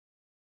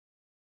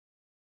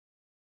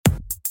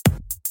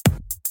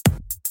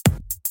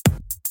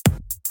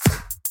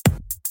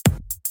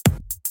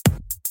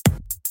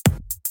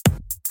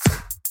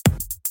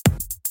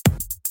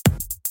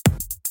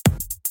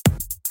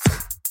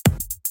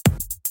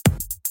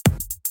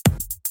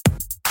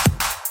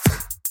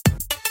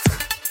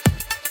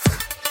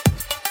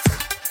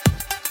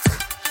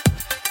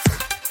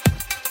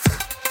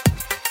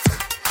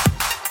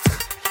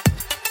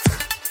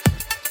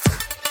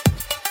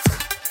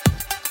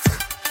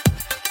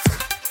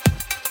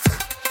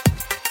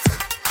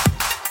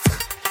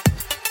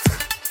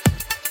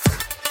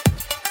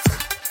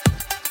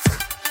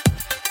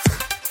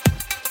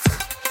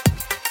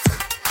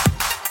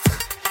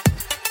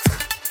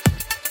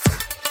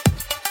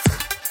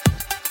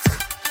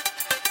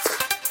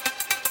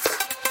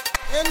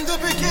In the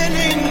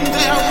beginning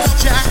there was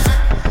Jack,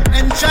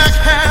 and Jack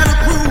had a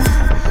groove,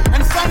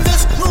 and from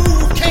this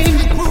groove came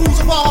the grooves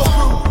of all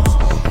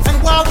grooves. And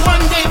while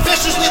one day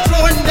viciously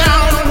throwing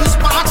down on his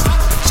box,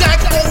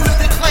 Jack boldly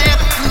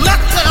declared, "Let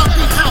there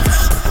be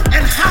house,"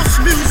 and house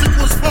music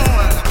was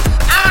born.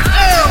 I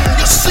am,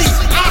 you see,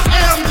 I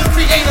am the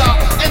creator,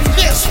 and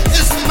this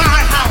is my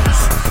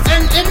house.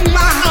 And in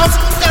my house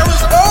there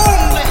is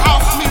only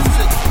house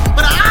music.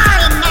 But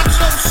I am not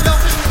so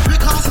selfish,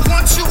 because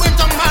once you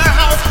enter my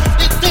house,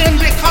 it then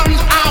becomes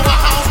our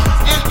house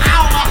and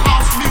our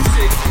house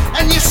music.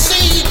 And you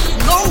see,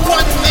 no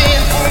one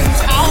man owns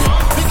house,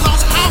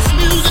 because house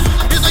music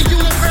is a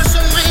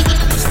universal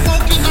language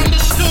spoken,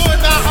 understood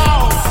by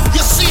all.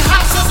 You see,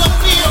 house is a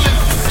feeling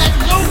that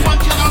no one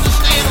can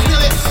understand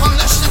really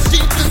unless you're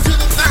deep into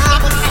the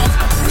vibe of house.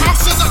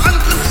 House is an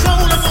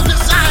uncontrollable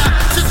desire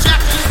to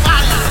jack your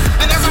body.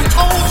 And as I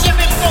told you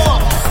before,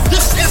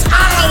 this is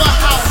our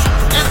house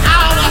and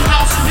our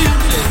house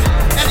music.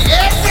 And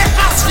every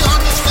house, you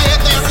understand,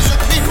 there is a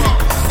people.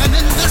 And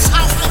in this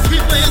house, the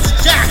people is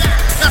Jack.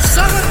 Now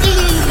some of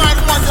you might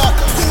wonder,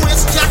 who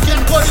is Jack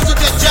and what is it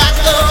that Jack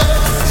does?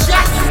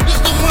 Jack is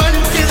the one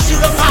who gives you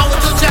the power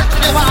to jack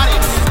your body.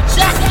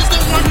 Jack is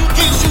the one who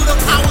gives you the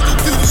power to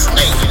do the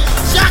snake.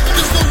 Jack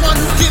is the one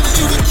who gives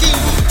you the key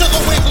to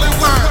the wiggly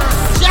worm.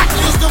 Jack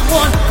is the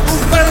one who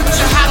learns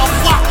you how to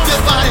walk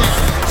your body.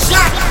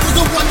 Jack is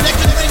the one that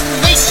can bring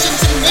nations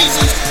and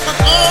nations of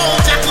all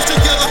jackals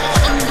together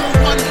under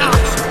one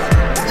house.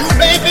 You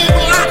may be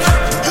black,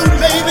 you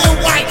may be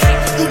white,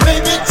 you may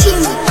be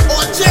Jew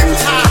or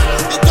Gentile.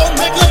 It don't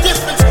make a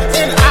difference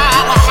in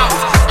our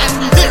house. And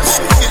this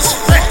is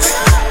fresh.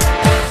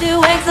 She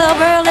wakes up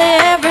early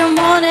every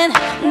morning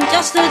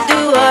just to do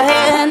her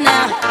hair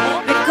now,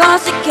 because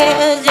she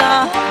cares,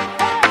 y'all.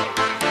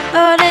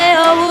 Her day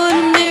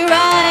wouldn't be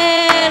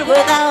right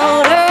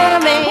without her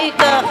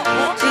makeup.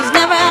 She's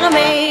never had a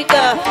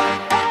makeup.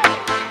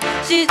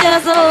 She's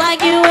just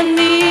like you and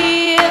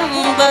me,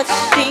 but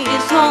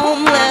she's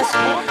homeless.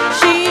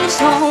 She's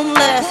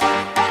homeless.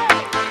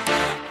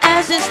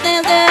 As she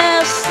stands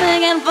there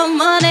singing for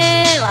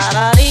money, la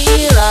da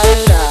dee, la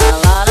doo da,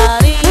 la da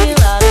dee,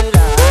 la doo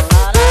da,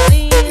 la da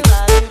dee, la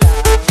doo da,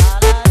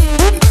 la da dee, la doo da, la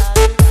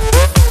da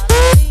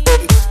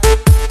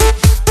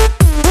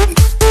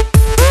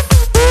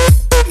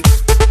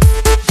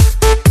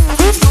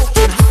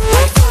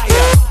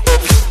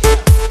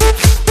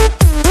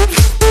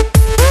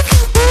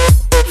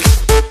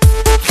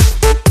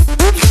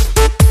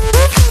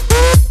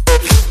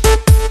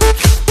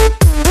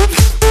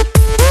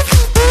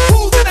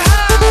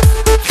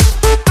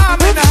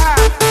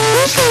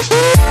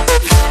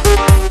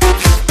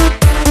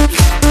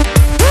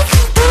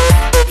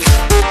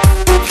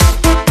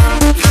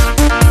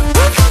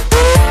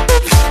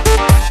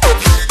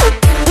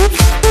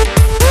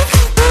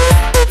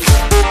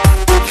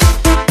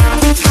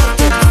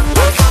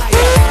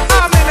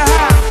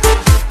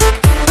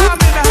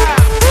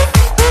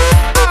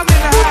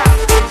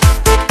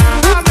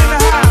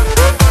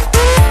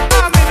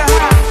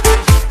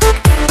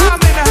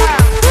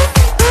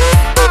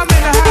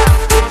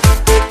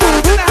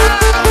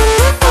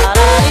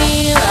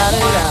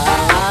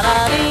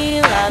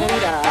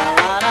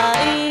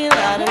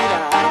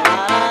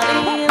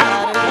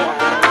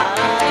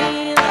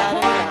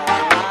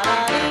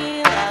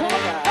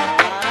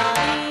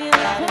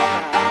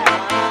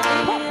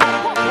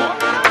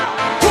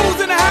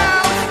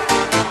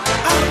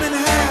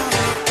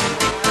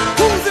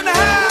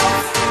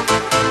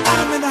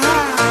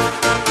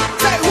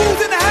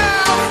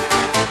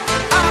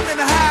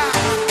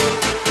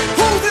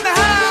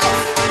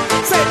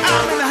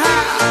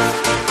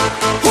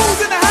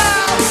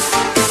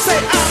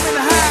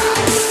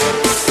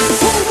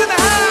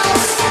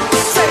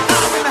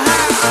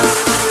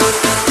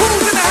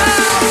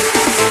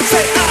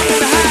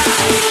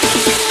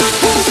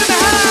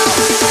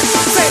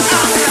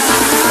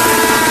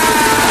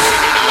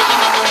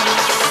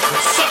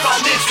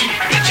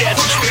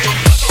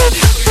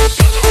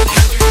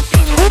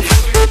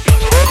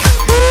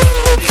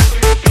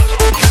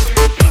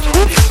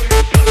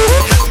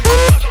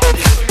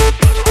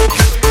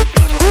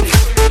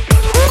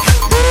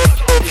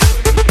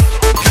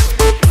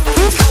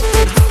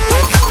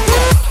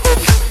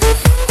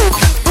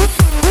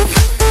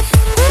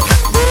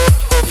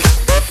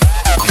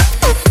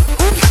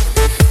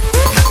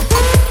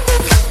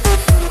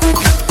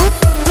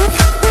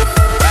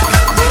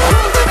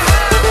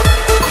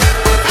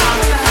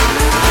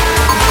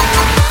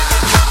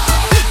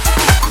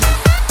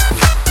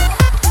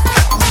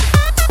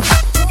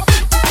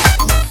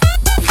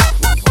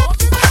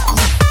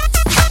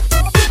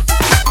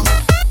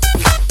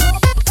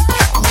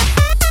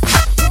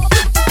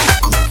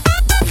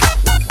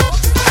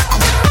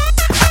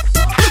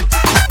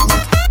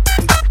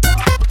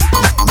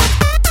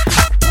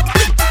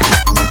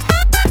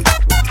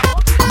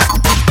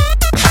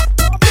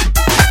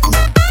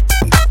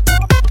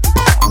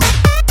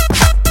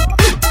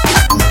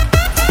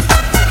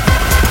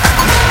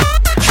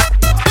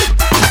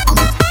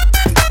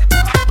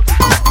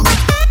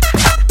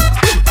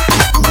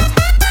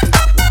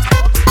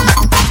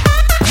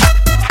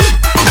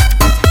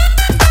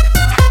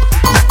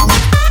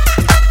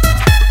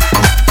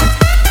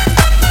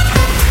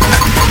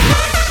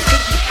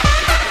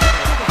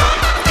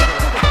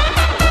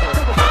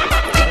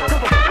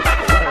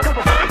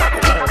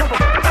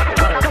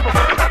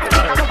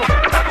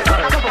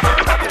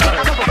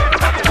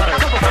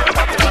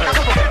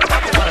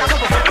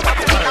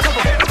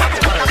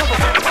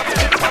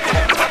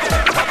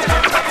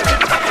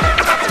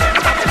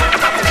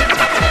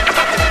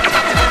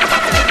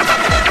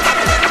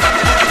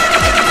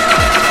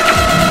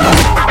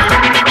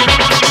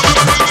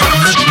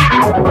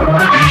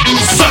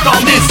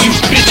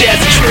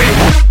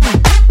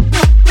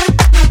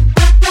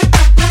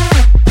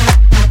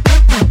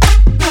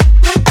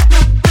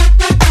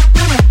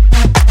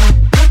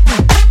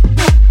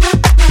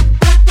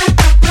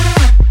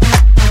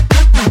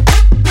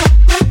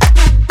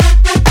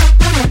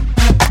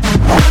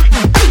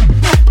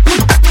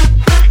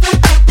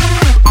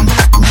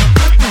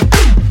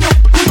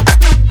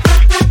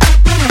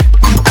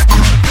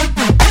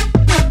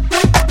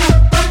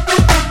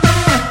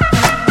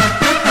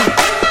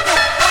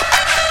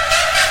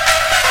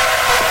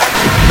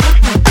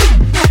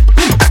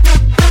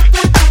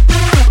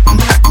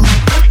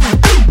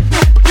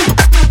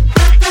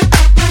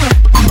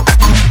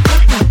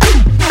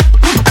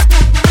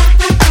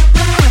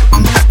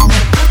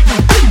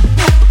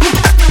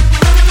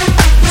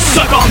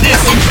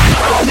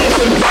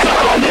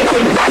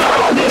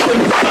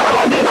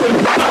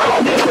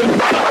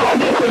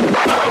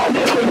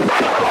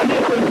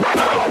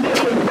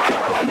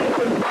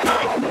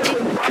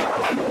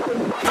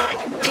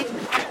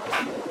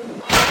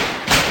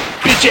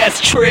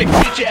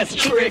bitch ass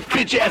trick,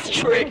 bitch ass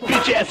trick,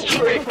 bitch ass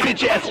trick,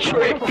 bitch ass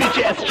trick, bitch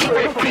ass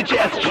trick, bitch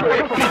ass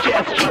trick, bitch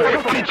ass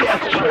trick, bitch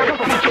ass trick,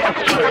 bitch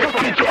ass trick,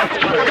 bitch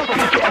ass trick,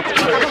 bitch ass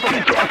trick,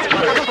 bitch ass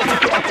trick,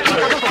 bitch ass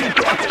trick,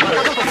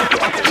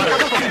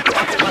 bitch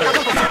ass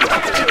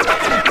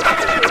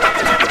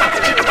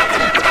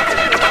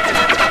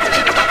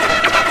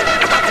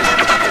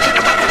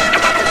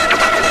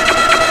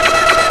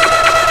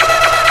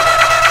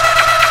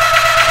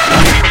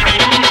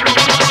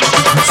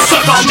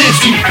suck on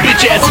this, you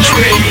bitch ass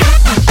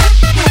trick.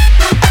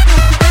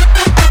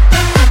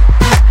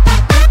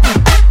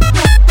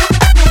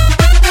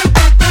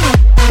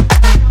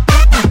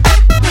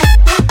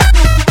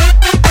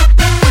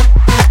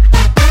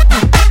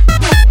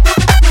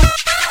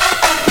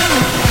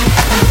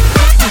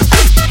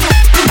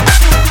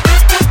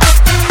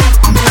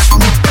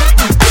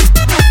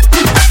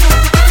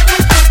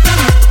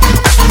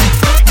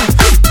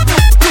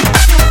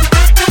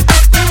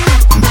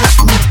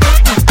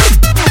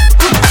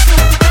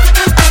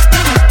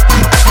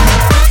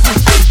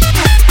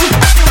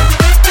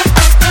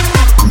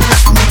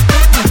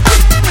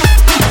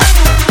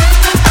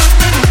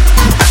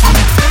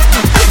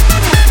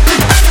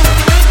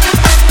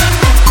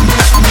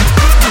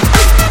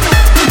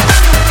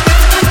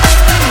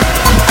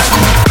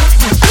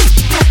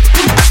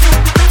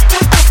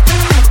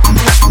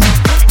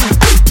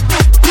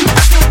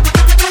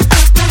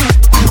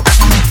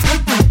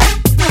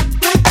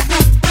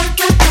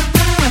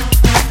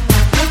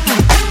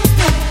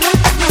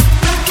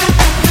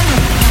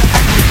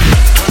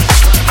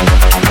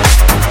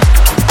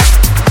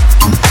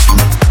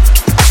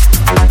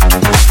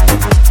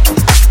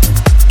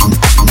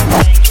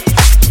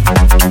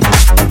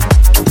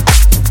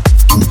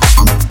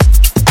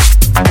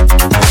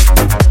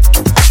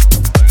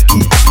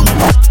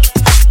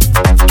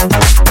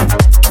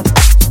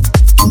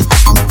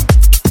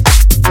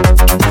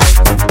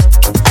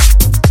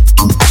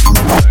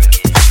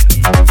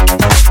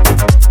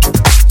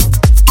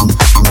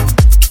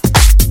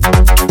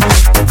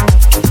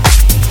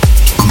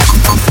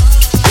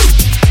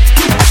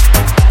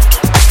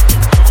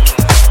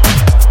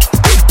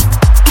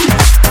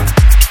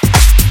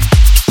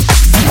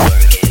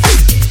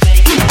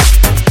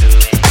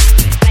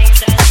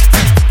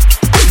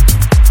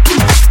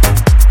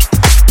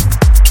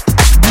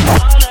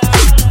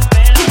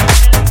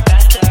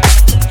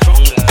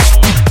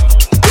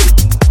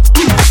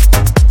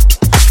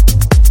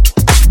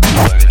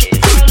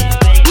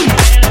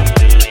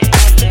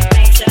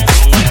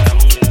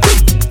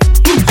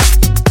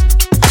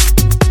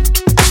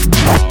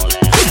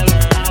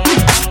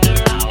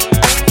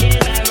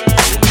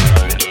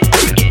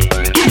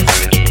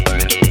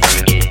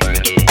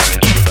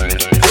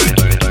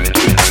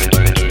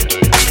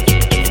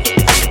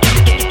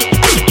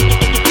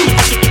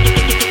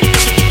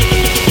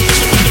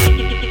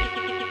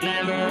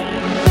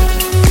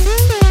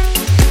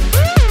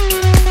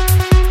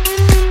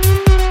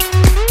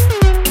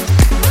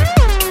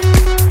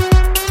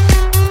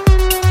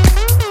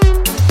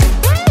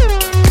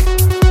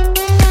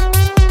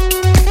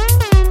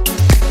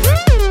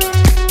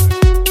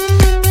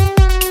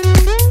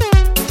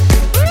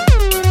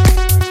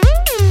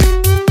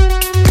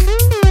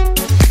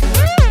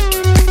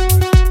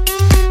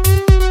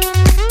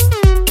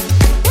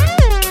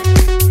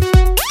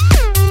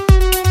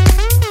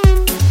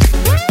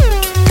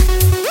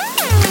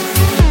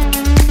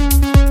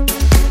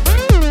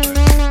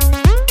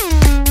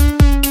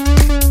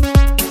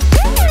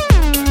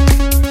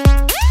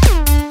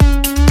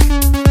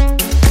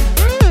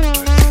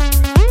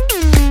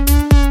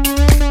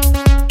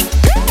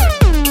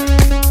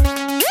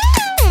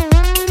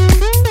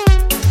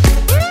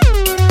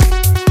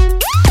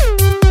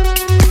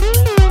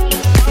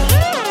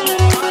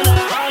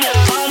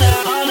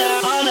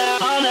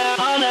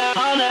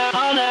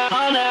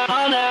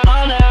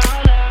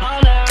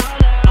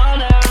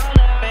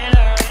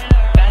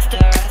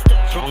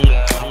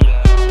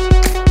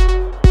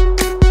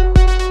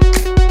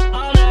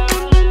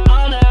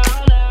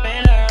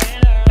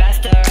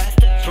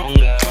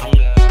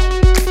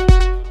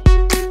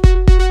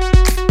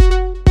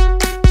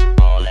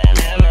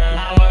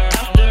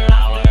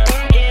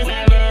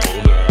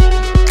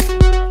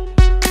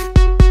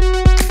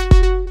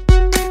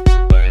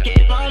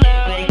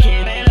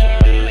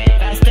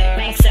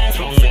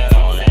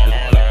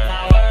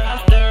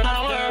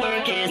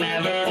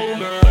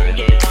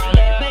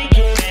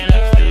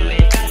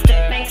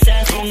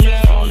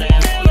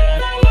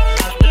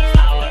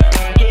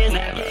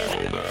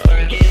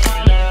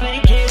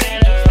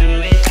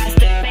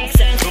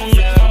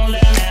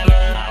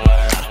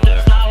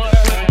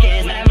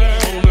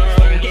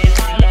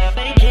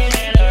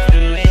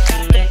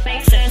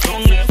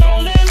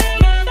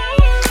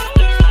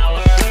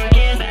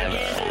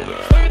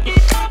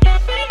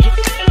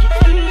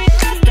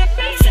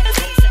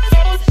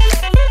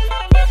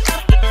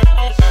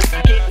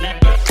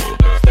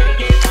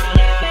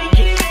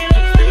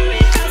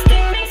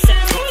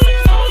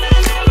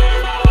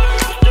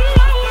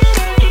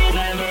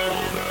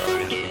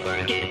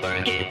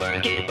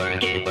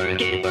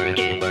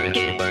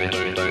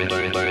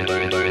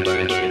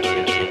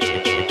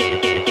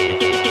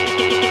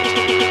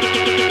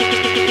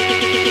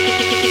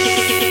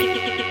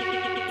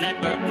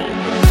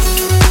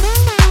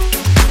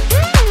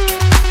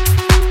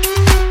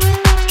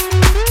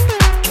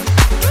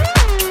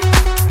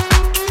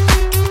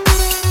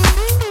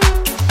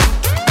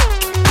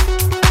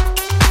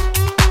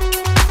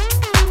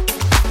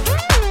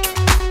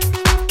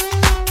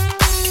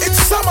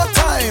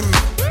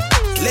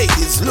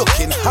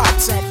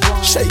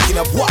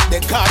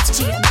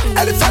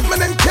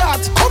 Batman and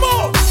Cat, come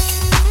on.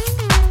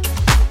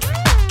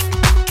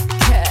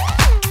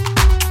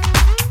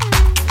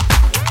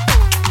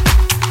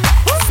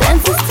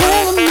 Senses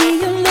telling me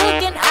you're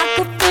looking, I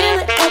could feel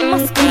it on my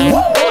skin. Oh,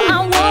 I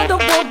wonder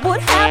what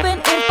would happen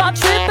if I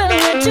trip and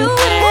let you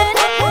in.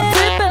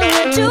 Trip and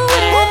let you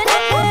in.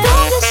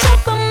 Don't get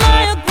shocked by my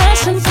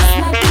aggression, just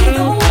might be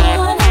the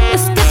one.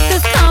 Let's skip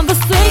this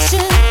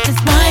conversation, just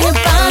wind your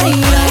body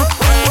up.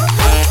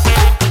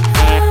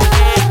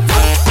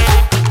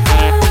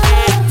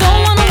 Don't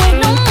wanna wait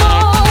no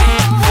more.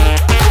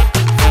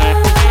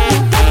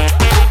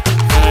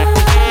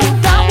 You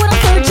got what I'm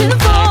searching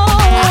for.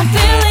 I'm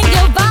feeling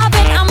your vibe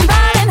and I'm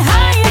riding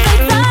high and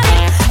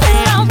excited. And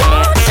I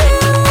want you.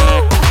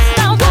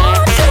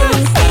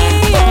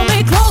 Pull me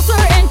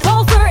closer and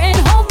closer and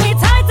hold me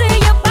tight to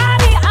your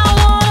body. I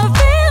wanna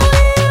feel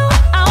you.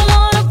 I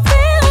wanna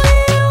feel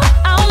you.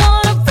 I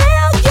wanna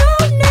feel you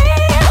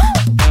near.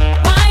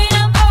 Wind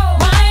up,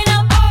 wind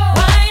up,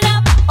 wind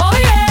up, oh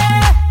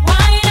yeah.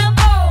 Wind up,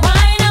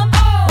 wind up,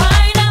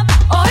 wind up,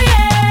 oh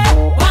yeah.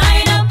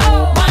 Wind up,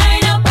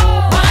 wind up,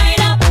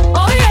 wind up,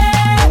 oh yeah.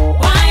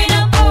 Wind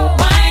up,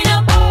 wind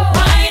up,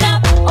 wind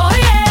up, oh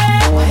yeah.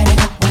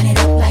 Wind it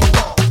up like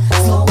yo.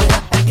 Slow it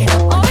up, back it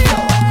up on the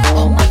floor.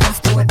 All my girls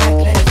throw it back,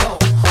 let it go.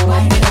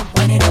 Wind it up,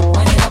 wind it up,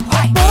 wind it up,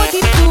 right. Boy,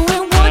 keep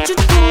doing what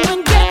you're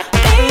doing, get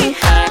me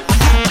high.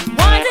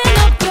 Winding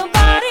up your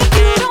body,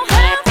 you don't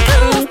have to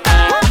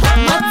stop.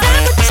 My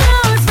temperature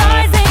is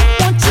rising,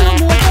 want you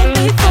more than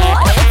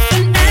before. It's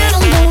an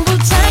animal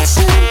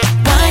attraction,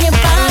 wind your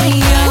body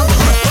up.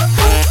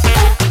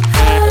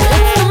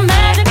 It's the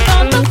magic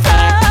on the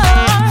floor.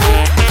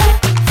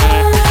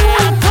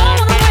 I don't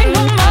wanna wait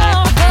no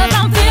more, 'cause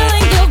I'm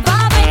feeling your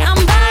vibe and I'm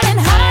riding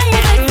high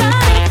and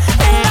excited.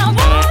 And I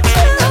want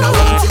you.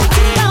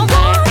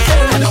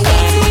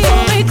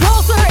 Pull me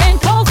closer and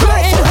closer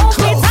and hold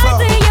me tight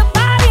to your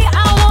body.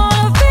 I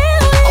wanna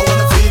feel you. I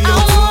wanna feel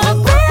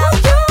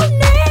you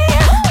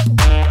near.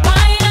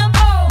 Wind up,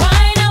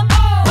 wind up,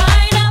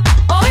 wind up,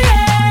 oh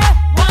yeah.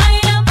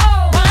 Wind up, wind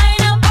up, wind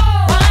up,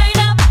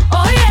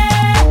 oh yeah.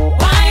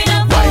 Wind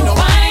up,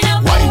 wind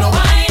up, wind up,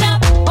 wind up,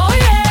 oh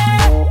yeah.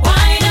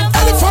 Wind up,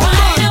 Elephant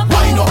man,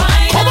 wind up,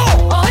 come on.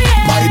 oh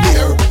yeah. My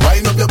dear,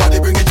 wind up your body,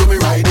 bring it to me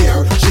right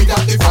here. She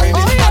got the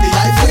finest body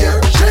I fear.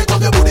 Shake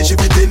up your booty, she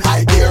fit in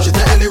high gear. She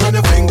tell run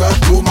your finger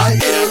through my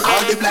ear.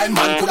 All the blind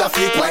man could have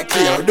feel quite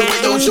clear. The way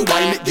down she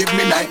wind it, give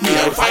me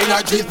nightmare. Find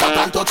her G's back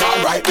and touch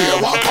her right ear.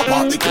 While pop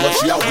off the clothes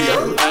she a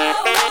wear.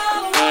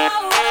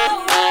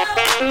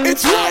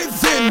 It's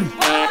rising.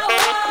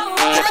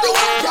 Give me the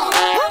one, girl.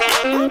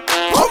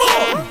 Come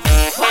on.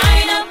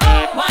 Wind up,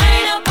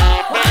 wind up,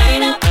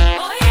 wind up,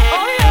 oh yeah.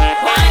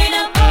 Wind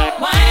up, wind up,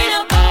 wind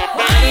up, oh yeah. Wind up, wind up,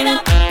 wind up, wind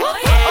up,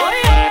 oh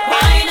yeah.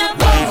 Wind up,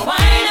 wind up,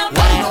 wind up,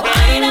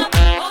 wind up,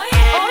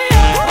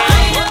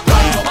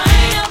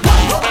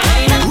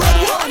 Red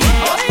one.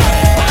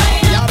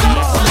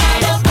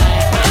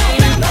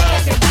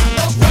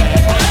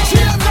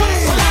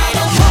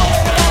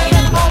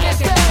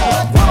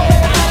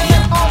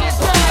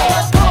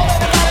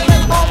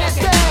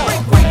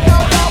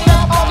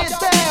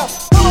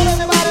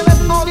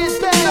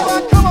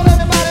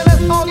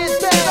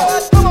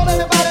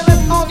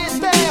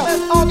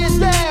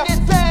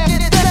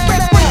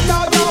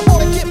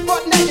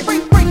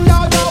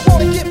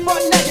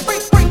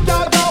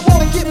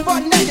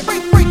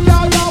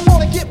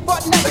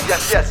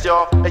 Yes,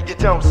 y'all, and you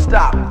don't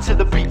stop to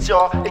the beat,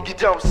 y'all, and you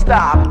don't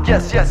stop.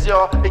 Yes,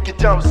 y'all, and you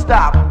don't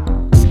stop.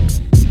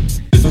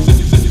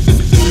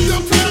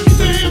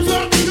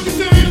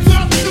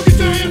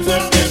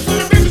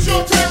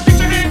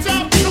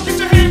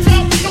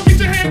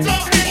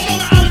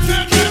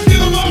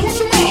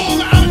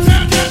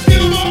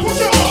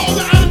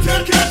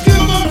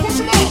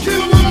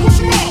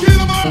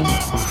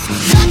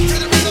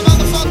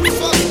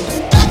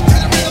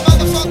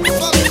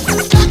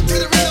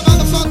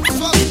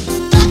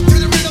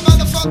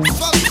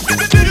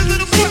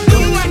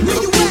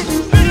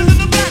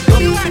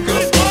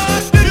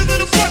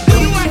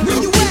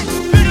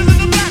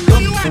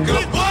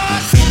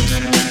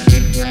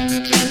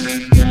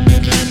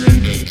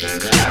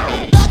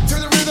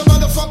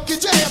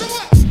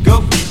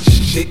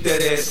 Shake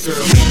that ass, girl.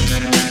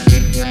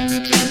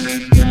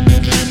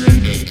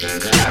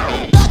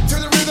 Back to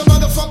the rhythm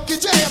of the funky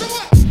jam.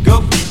 Go,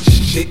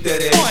 shake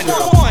that ass,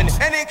 girl. One,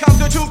 and then comes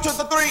the two to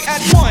the three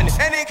and one,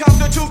 and then comes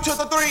the two to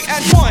the three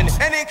and one,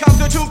 and then comes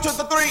the two to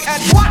the three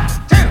and 1,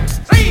 2,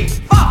 3,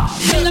 4.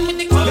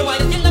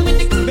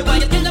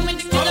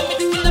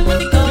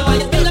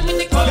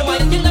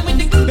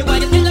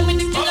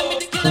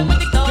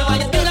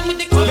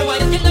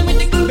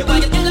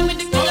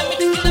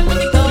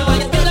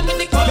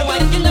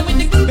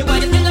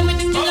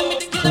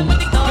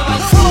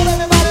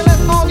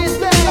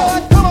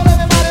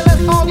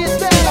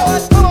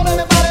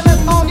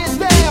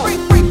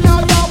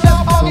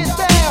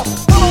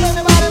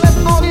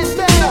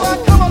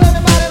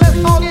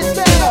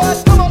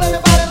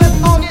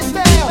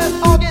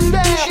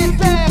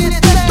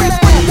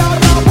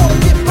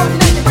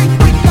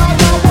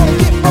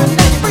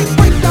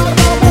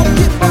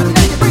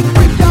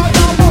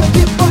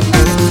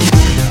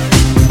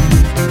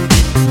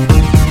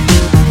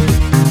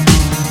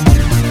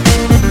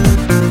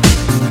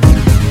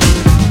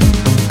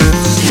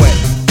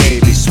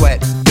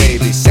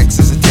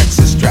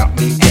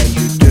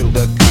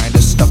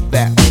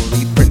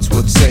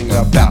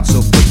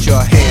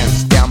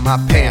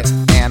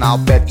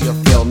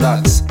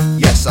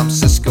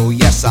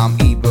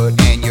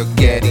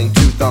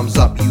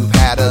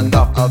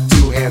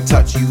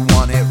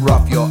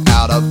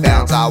 out of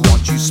bounds. I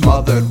want you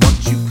smothered,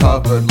 want you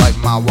covered like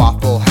my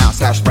Waffle House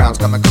hash browns.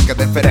 Coming quicker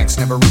than FedEx,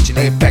 never reaching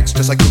apex.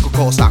 Just like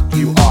Coca-Cola stock,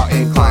 you are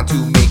inclined to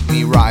make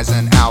me rise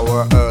an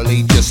hour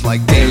early, just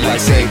like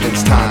daylight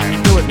savings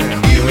time. Do it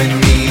now. You and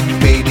me,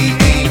 baby,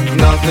 ain't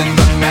nothing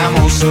but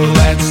mammals, so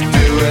let's do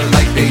it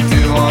like they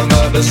do on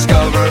the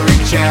Discovery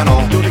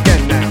Channel. Do it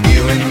again now.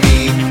 You and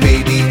me,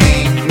 baby,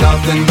 ain't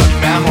nothing but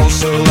mammals,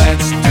 so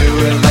let's do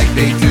it like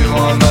they do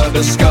on the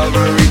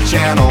Discovery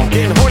Channel.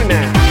 Getting horny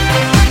now.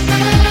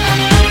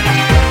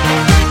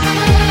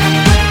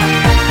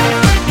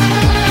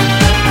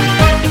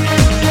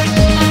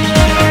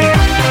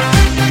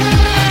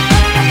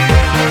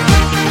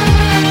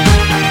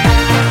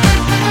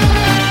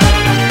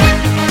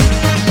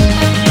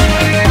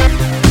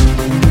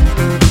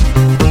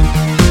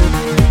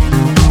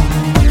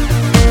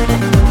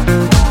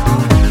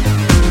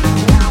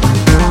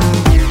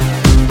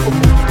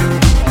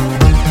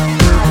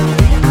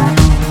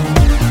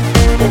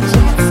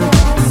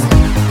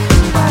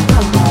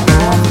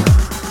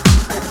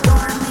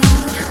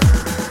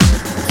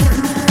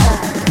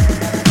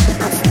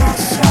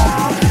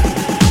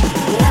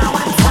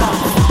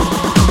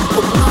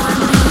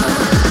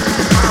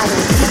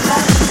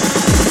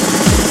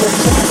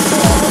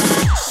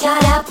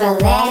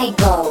 But let it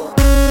go.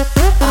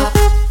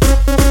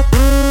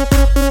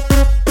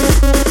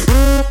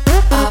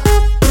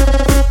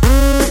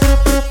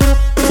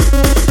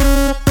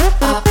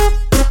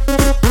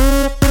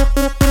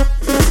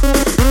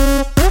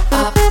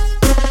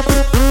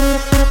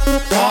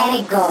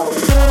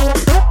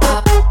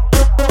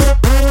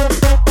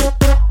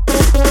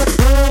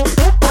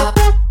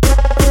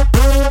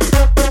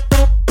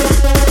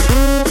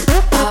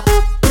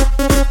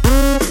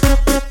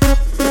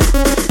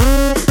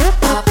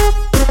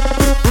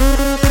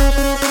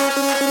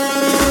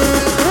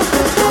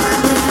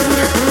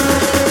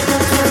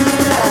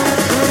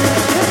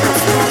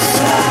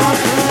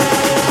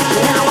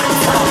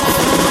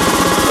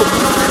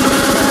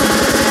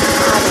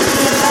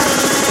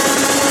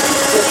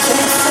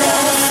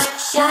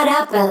 Shut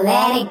up and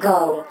let it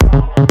go.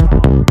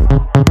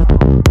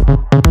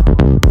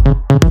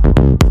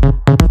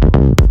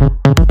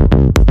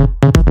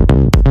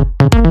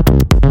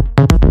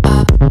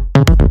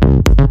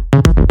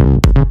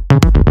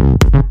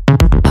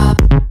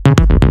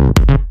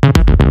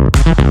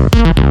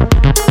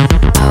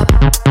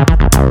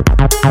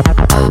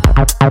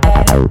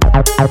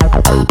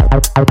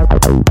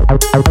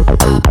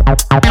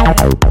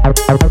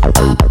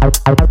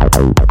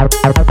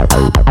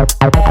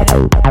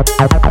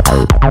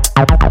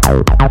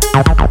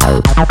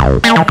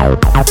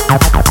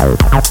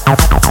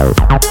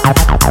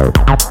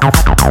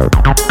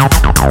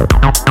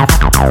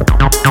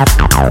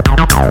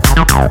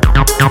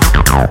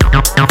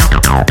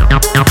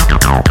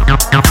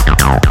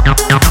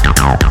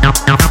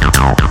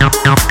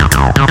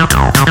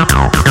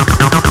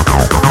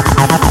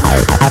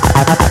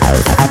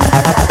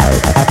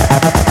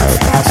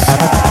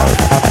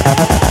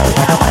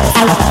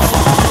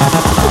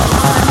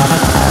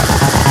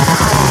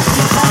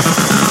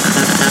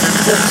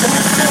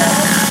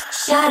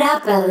 Shut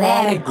up and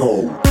let it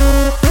go.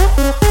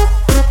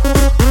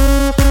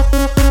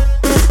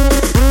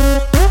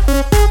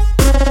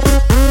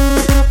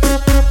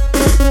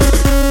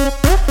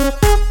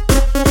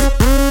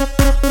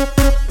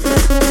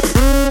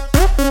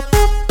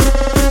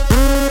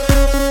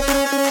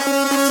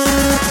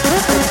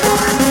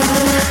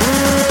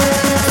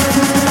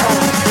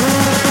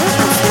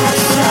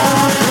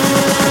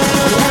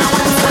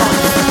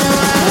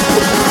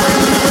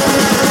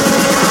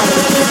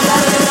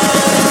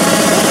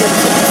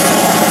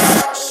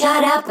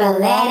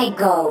 Let it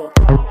go.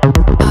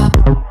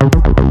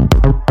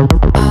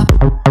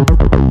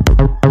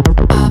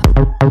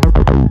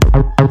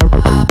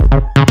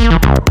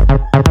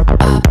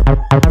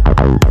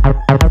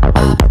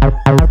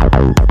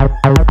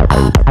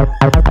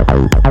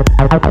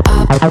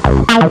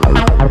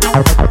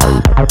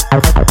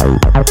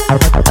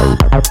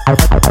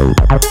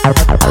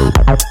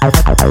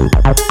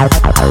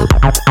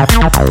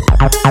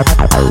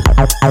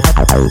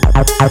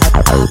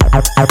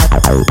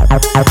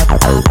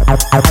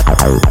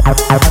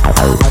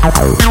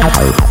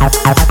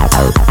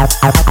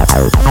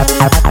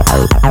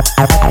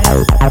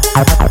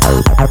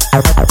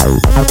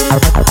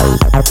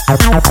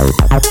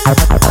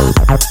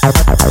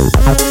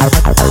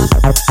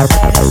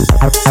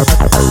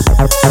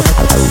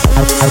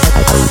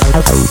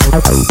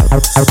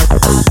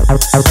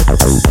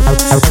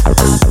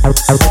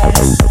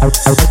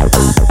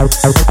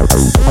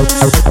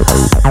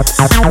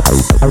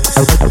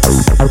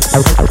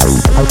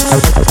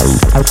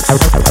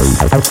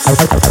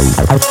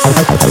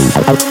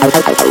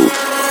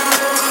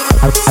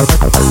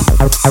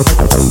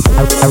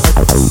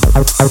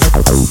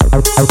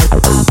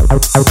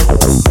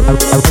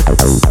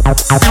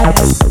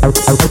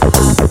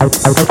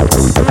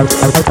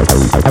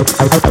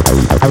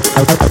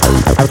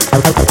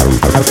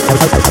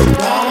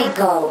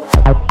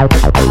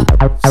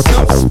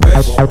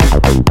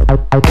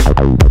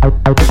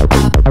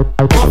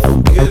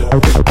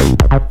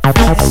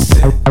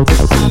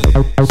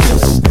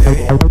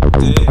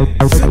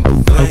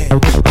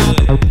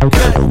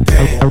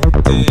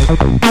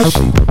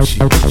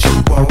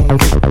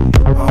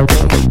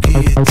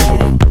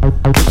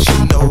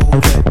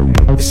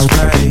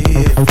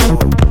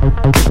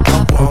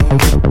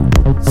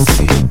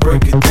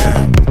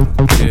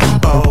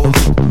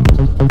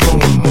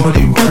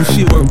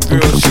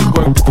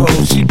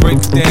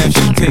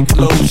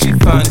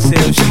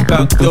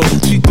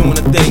 She doing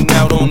a thing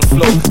out on the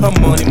floor. Her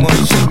money,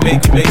 she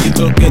make it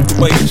look at the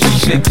way she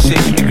shake it,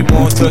 make it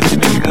more touch it,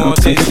 make it more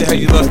taste it. How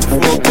you lost the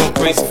floor, going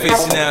crazy,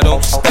 facing now,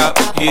 don't stop.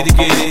 Get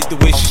it, the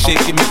way she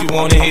shake it, make you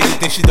wanna hit it.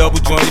 Think she double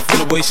jointed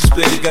from the way she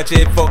split it, got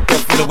your head fucked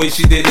up from the way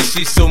she did it.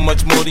 She's so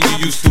much more than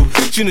you used to.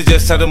 She knows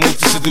just how to move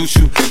to seduce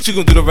you. She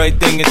gon' do the right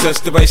thing and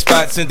touch the right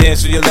spots and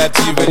dance on your lap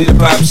till you ready to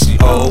pop. She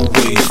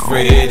always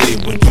ready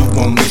when you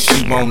want it.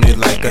 She want it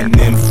like an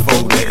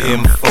info, the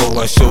info.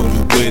 I show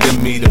you where to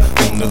meet her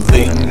on the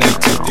late night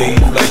today,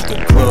 like the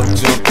club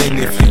jumping.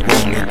 If you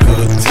want a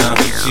good time,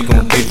 she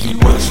gon' give you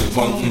what you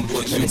want and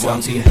what you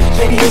want.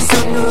 Baby, it's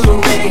a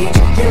new age.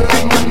 You're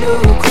like my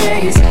new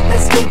craze.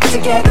 Let's get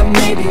together,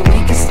 maybe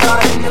we can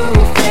start a new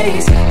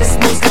phase. This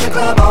moves to the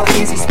club all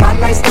easy.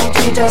 Spotlights don't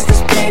do you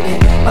justice, baby.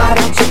 Why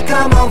don't you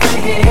come over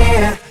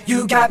here?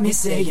 You got me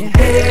saying,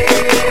 hey,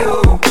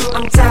 oh,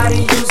 I'm tired of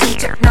using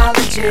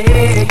technology.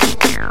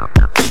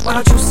 Why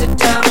don't you sit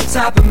down on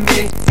top of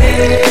me?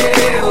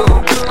 Hey,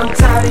 oh, I'm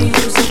tired of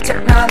using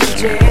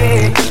technology.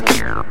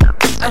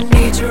 I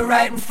need you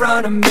right in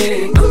front of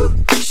me. Ooh,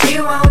 she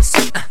wants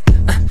it,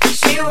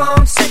 she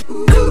wants it,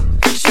 ooh,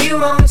 she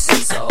wants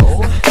it, so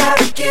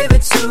gotta give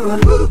it to her.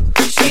 Ooh,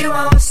 she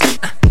wants it,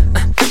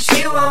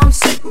 she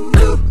wants it,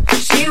 ooh,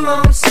 she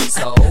wants it,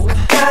 so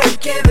gotta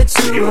give it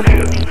to her. Your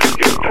hips,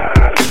 your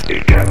thighs,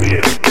 it got me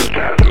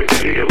hypnotized. Let me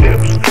tell your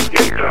lips,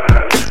 your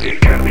thighs,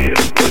 it got me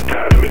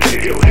hypnotized. Let me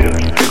tell your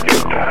hips,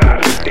 your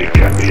thighs, it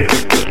got me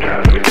hypnotized.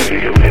 Let me tell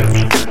your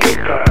lips, your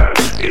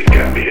thighs, it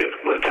got me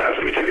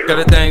hypnotized. Got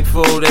a thing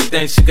for that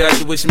thing she got,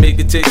 the way she make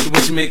it tick, the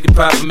way she make it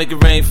pop, and make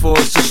it rain for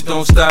her so she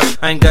don't stop.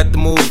 I ain't got the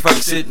move, if I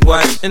can sit and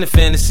watch in the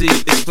fantasy,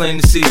 explain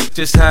to see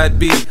just how it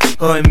be,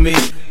 her and me.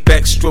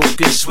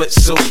 Backstroking, sweat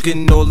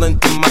soaking, all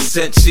under my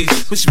set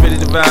sheets. When she ready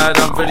to ride,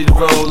 I'm ready to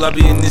roll. I'll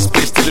be in this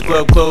bitch till the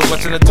club close,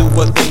 watching her do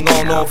what thing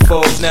on all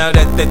fours. Now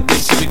that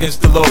bitch she begins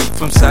to load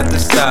from side to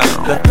side,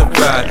 let the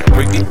ride,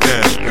 break it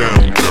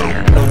down.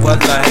 Know I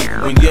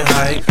like when you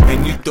hype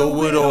and you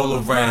throw it all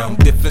around.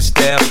 Different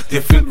style,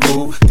 different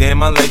groove.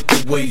 Damn, I like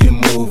the way you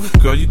move.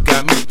 Girl, you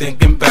got me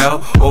thinking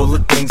about all the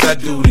things I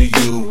do to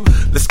you.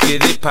 Let's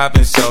get it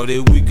poppin' so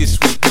that we can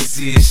switch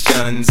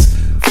positions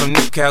from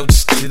the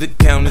couch to the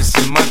counters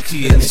in my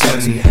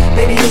kitchen.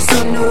 Baby, it's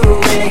a new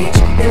age.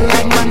 You're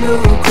like my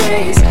new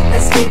craze.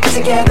 Let's get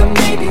together,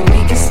 maybe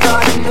we can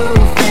start a new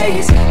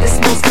phase. This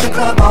moves to the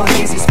club all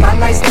hazy.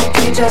 Spotlights don't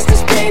do you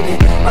justice, baby.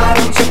 Why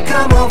don't you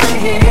come over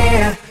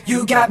here?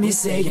 You got me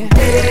saying,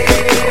 hey,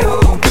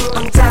 oh,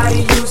 I'm tired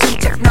of using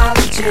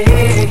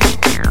technology.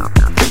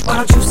 Why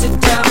don't you sit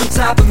down on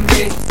top of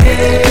me?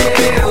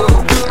 Hey,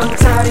 oh, I'm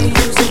tired of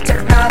using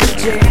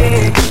technology.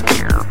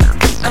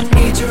 I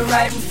need you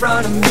right in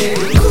front of me.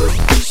 Ooh,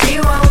 she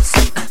wants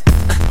it,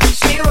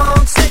 she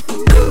wants it,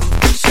 ooh,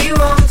 she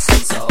wants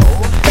it, so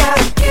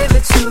gotta give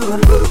it to her.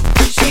 Ooh,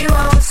 she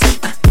wants it,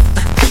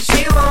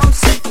 she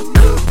wants it,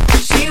 ooh,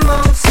 she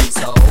wants it,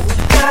 so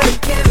gotta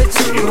give it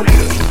to her.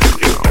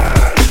 Your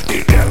thighs,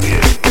 it got me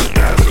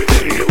hypnotized. Let me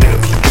tell your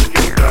lips,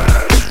 your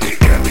thighs, it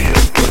got me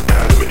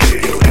hypnotized. Let me tell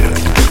your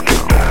lips,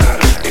 your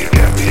thighs, it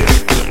got me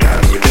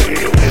hypnotized. Let me tell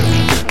your lips,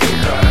 your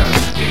thighs,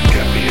 it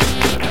got me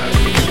hypnotized.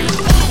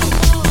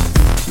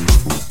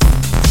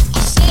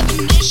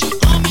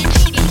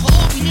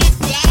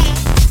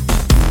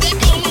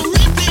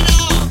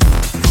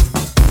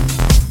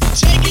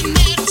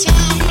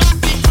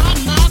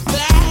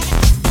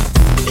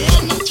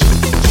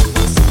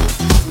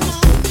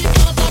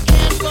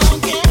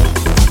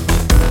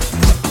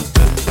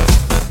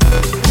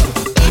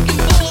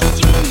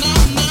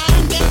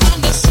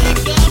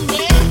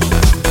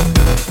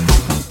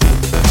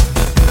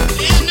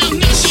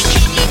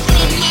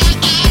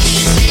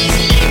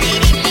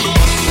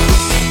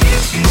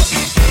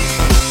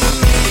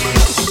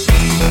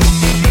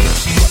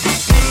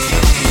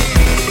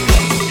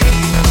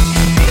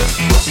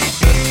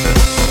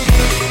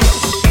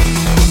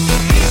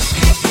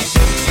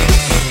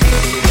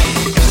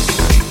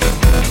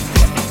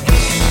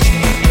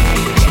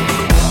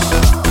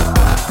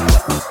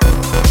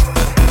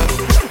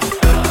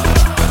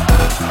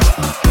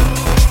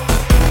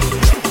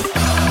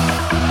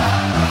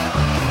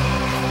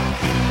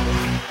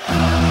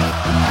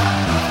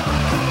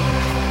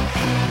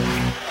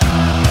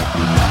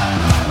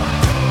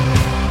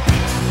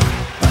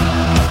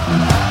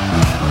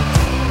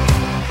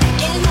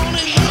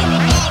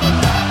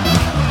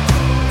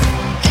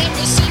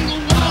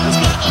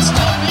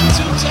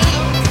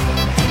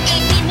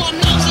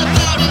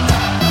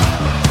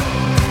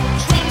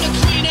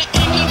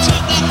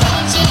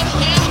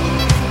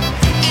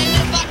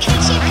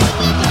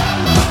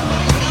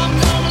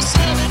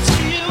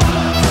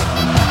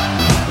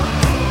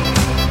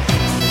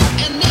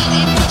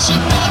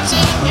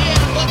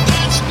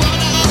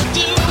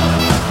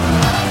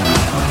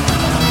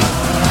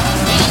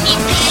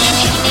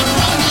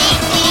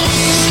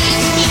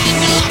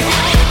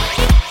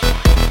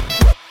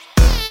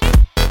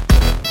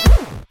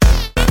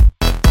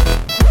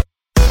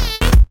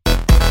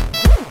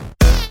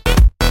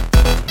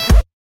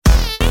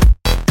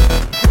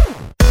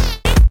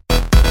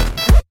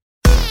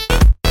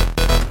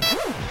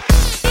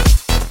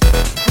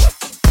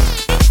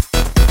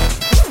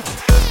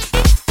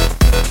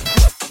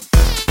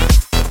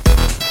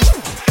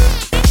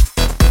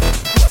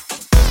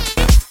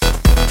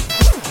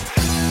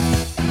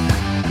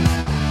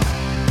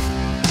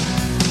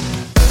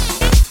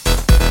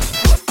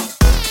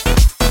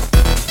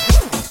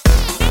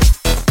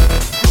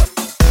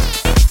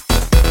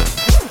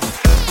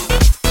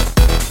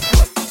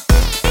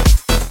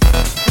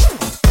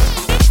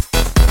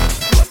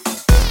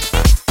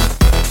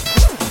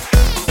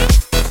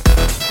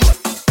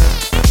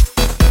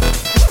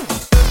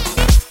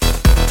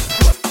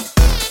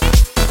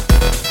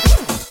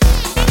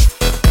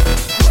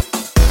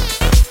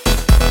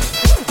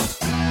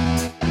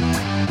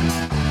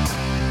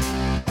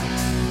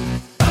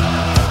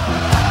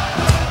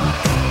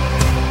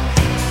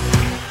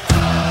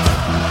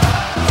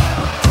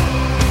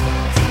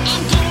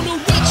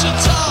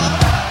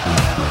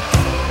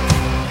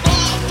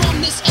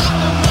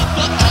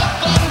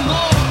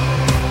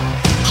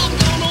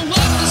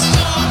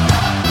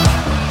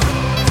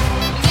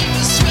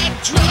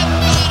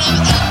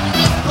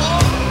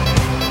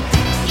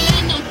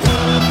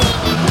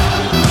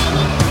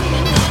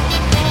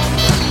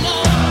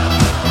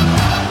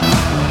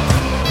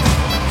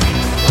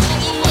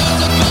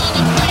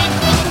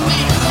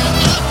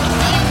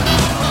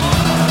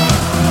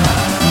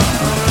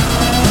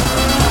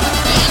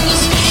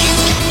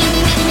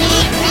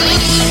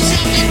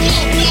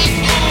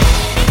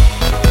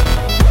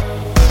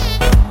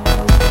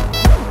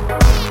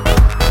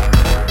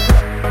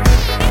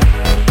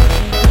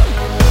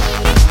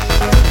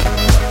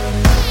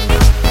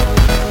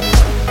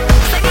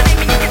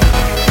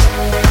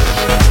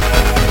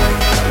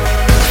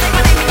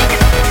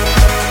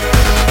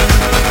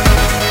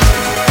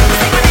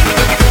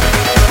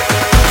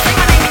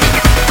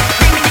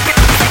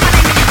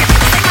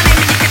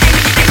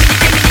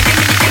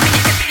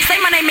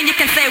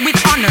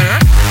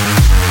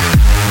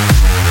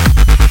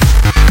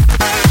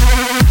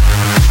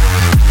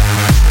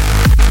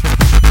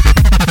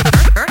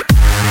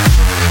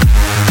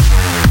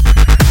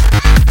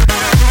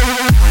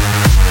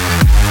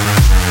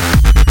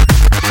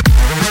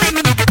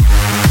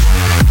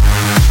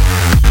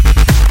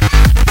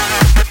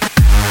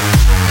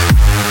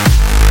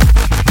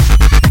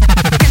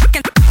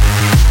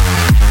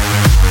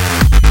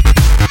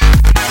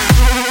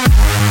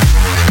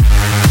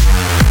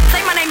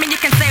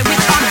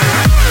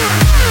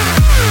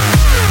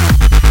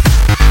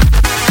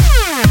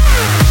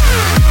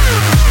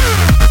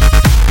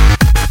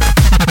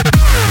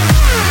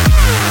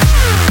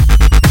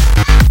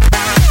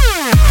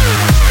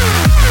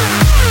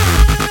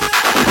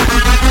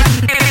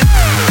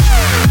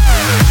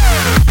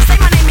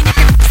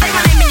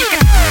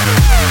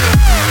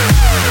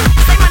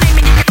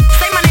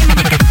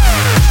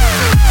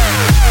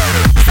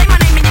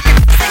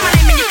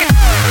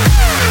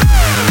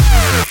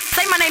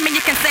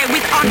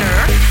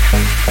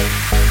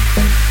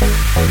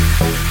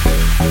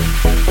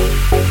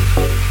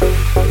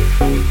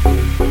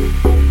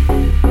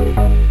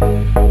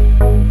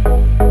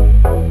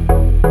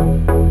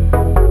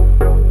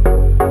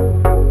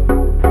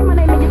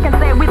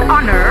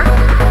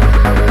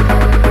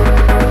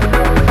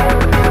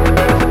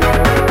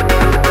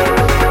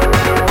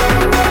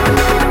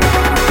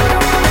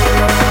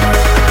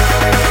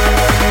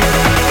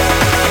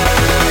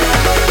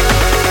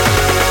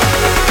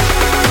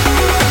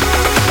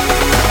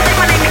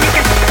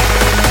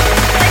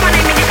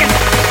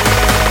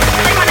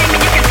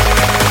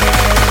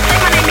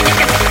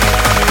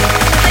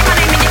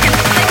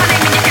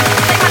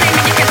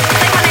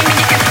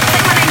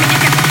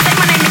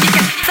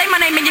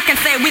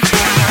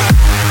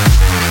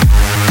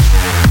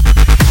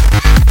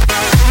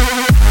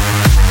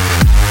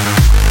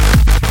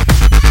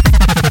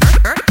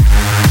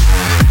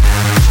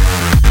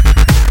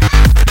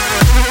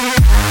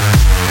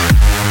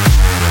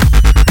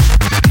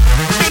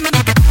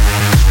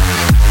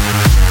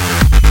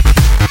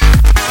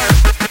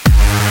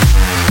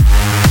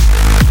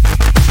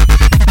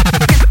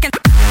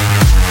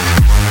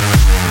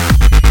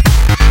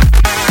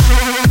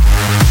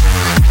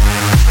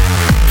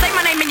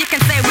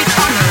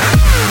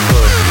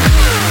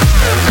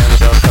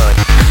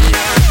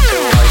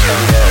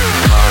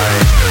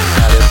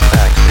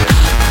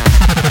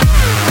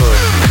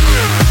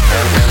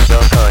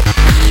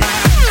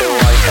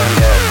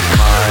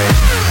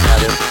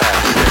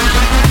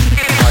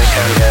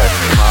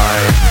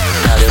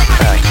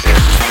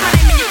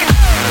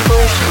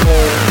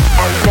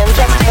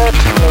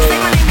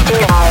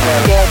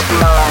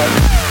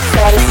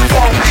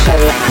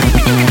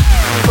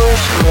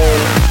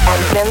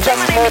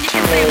 touch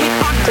me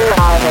till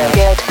I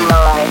get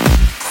my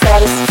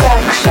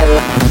satisfaction.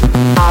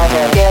 I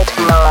get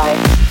my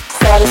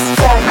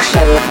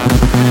satisfaction.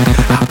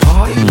 I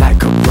party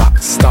like a rock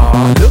star,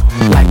 look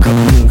like a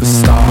movie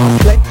star,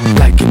 play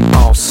like an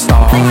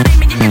all-star,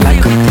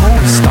 like a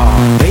porn star.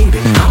 Baby,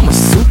 I'm a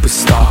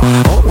superstar,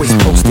 always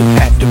posted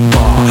at the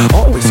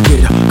bar, always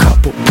get a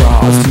couple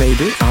bras.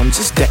 Maybe I'm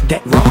just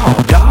that raw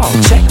dog.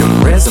 Check the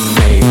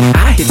resume,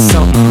 I hit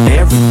something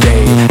every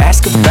day.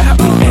 Ask about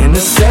me and they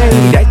say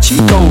that you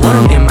gon'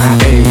 run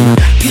MIA.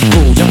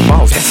 People, young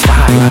balls, that's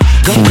fire.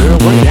 Go girl,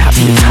 work it out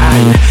till you're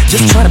tired.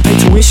 Just try to pay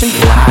tuition,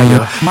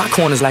 liar. My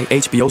corner's like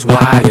HBO's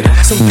Wired,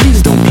 so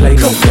please don't play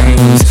no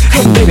games.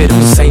 Hey baby,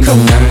 don't say no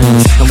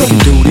names. And we can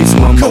do this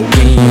one more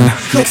game.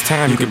 Next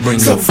time you can bring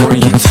your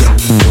friends,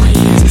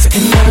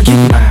 and I'll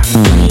get my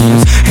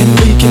friends, and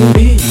we can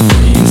be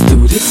friends.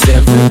 Do this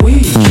every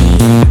weekend.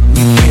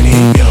 We can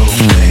hit your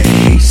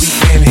place, we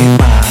can hit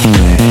my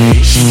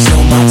place. She's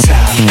on my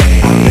top,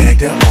 I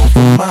begged her off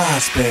of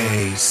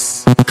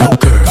MySpace. Go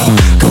girl,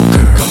 go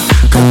girl,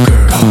 go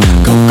girl,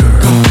 go girl,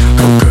 go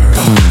girl, go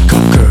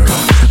girl,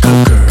 go girl,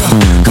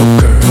 go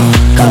girl,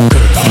 go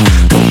girl,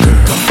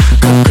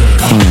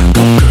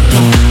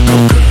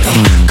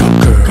 go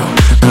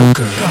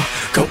girl,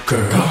 go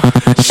girl.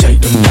 Shake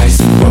them dice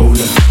and roll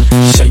 'em,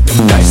 shake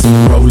them dice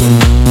and roll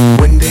 'em.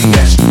 When they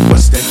ask you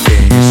what's that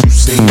dance, you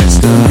say that's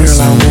the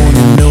girl. I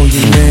wanna know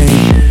your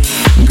name,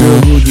 girl,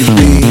 who you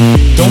be.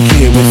 Don't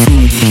care with who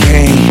you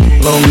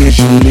came, long as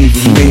you leave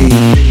with me.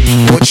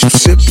 What you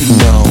sippin'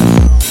 on?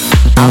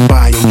 I'll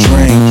buy your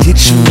drink, get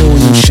you on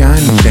them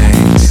shiny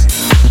things.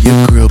 Your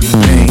girl be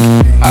pink.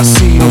 I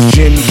see those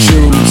Jimmy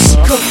Choos,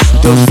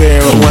 those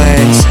Vera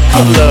Wangs.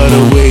 I love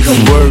the way you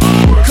work.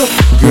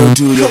 Girl,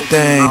 do your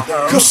thing.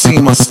 You see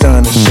my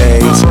stunning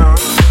shades.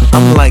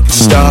 I'm like a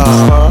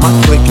star. My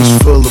clique is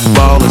full of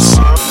ballers.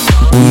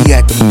 We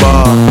at the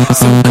bar.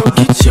 So go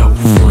get your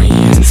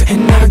friends,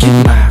 and I'll get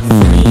my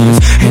friends,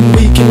 and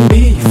we can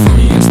be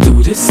friends.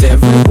 Do this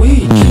every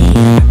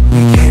weekend.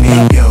 We can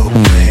hit your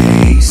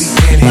place, we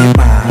can hit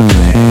my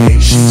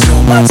place. She's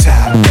on my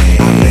top,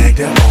 I begged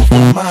her off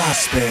of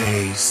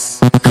MySpace.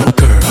 Go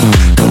girl,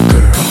 go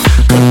girl,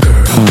 go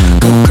girl,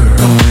 go girl, go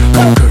girl,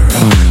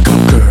 go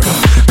girl,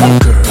 go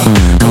girl,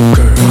 go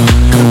girl, go girl.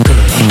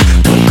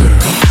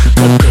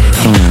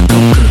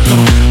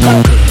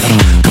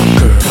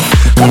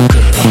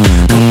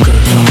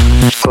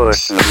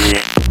 Push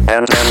me,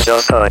 and then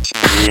just touch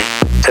me,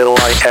 till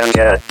I can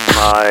get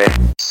my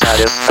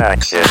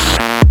satisfaction.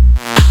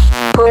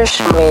 Push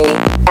me,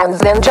 and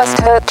then just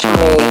touch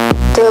me,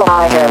 till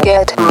I can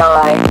get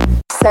my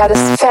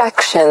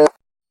satisfaction.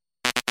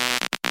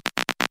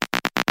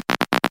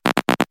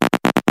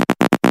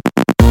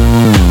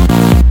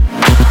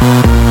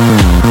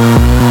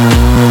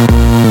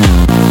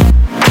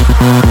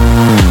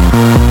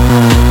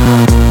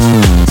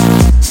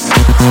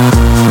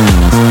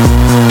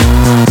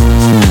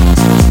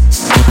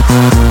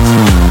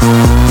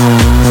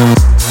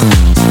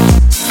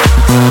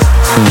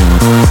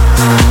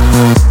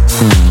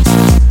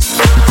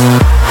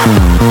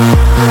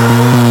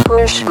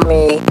 Push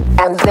me,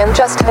 and then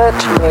just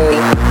touch me,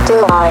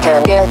 till I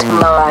can get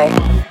my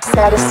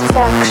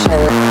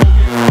satisfaction.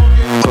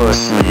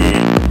 Push me,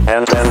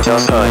 and then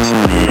just touch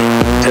me,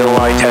 till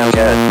I can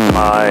get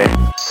my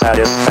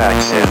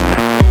satisfaction.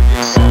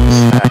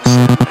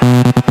 Satisfaction.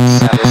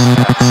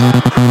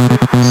 Satisfaction.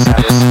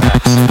 Satisfaction.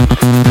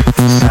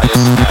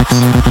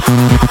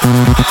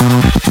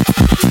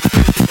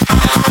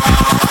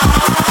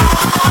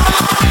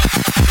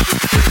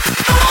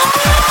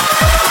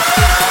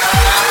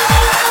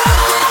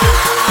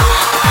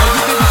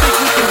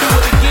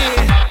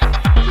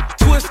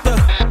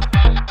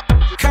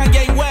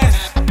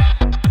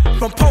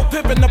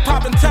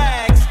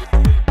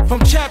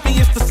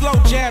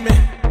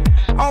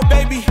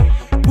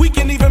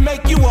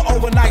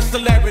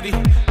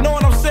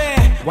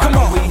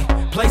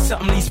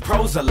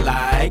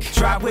 Alike.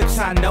 Dry whips,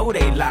 I know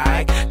they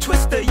like.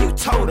 Twister, you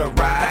told a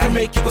ride. I can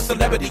make you a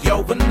celebrity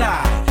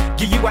overnight.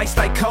 Give you ice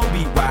like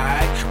Kobe,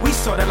 right? We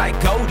sorta like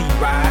Goldie,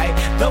 right?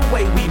 The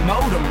way we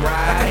mold them,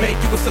 right? I can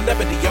make you a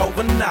celebrity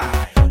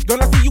overnight.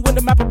 Gonna see you in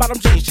the map of bottom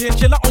jeans.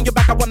 Chinchilla on your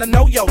back, I wanna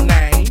know your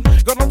name.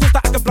 Gonna twist,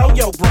 I can blow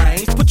your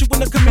brains. Put you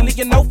in a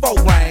chameleon, no foe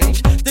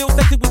range. Still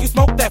sexy when you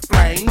smoke that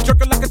flame.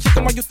 Jerking like a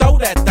chicken while you throw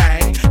that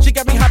thing. She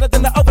got me hotter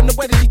than the oven, the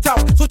way that she talk.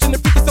 Switching the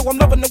freaking, so I'm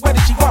loving the way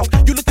that she walk.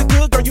 You looking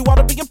good, girl, you ought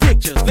to be in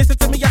pictures. Listen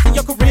to me, I see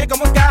your career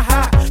going sky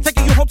high.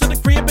 Taking you home to the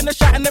crib in the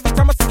shot, and every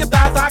time I see your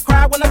thighs, I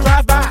cry when I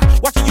drive by.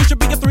 Watching you should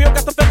be a thrill.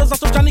 Got the fellas on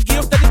some Johnny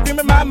Gill, steady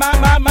screaming, my.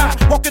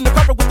 Walking the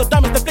carpet with the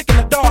diamonds that flick in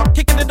the dark.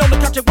 Kicking it on the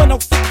couch at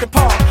 106 and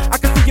Park. I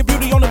can see your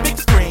beauty on the big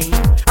screen.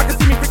 I can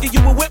see me freaking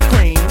you with whipped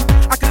cream.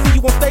 I can see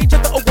you on stage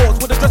at the awards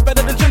with a dress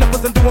better than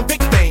Jennifer's and doing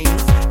big things.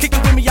 Kick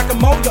it with me, I can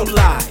mow your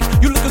life.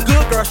 You looking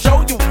good, girl,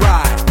 show you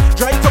right.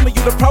 Dre told me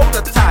you the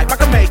prototype. I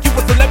can make you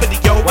a celebrity,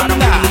 yo, why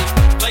don't we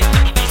play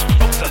some of these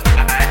folks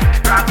alive?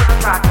 Drive with the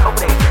rock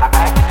over there,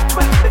 right?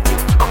 Twist the you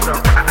over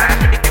the right.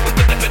 Make you a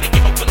celebrity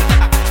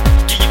overnight.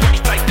 Give you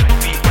ice like double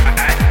B,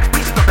 right?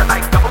 We start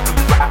like double B,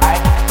 right?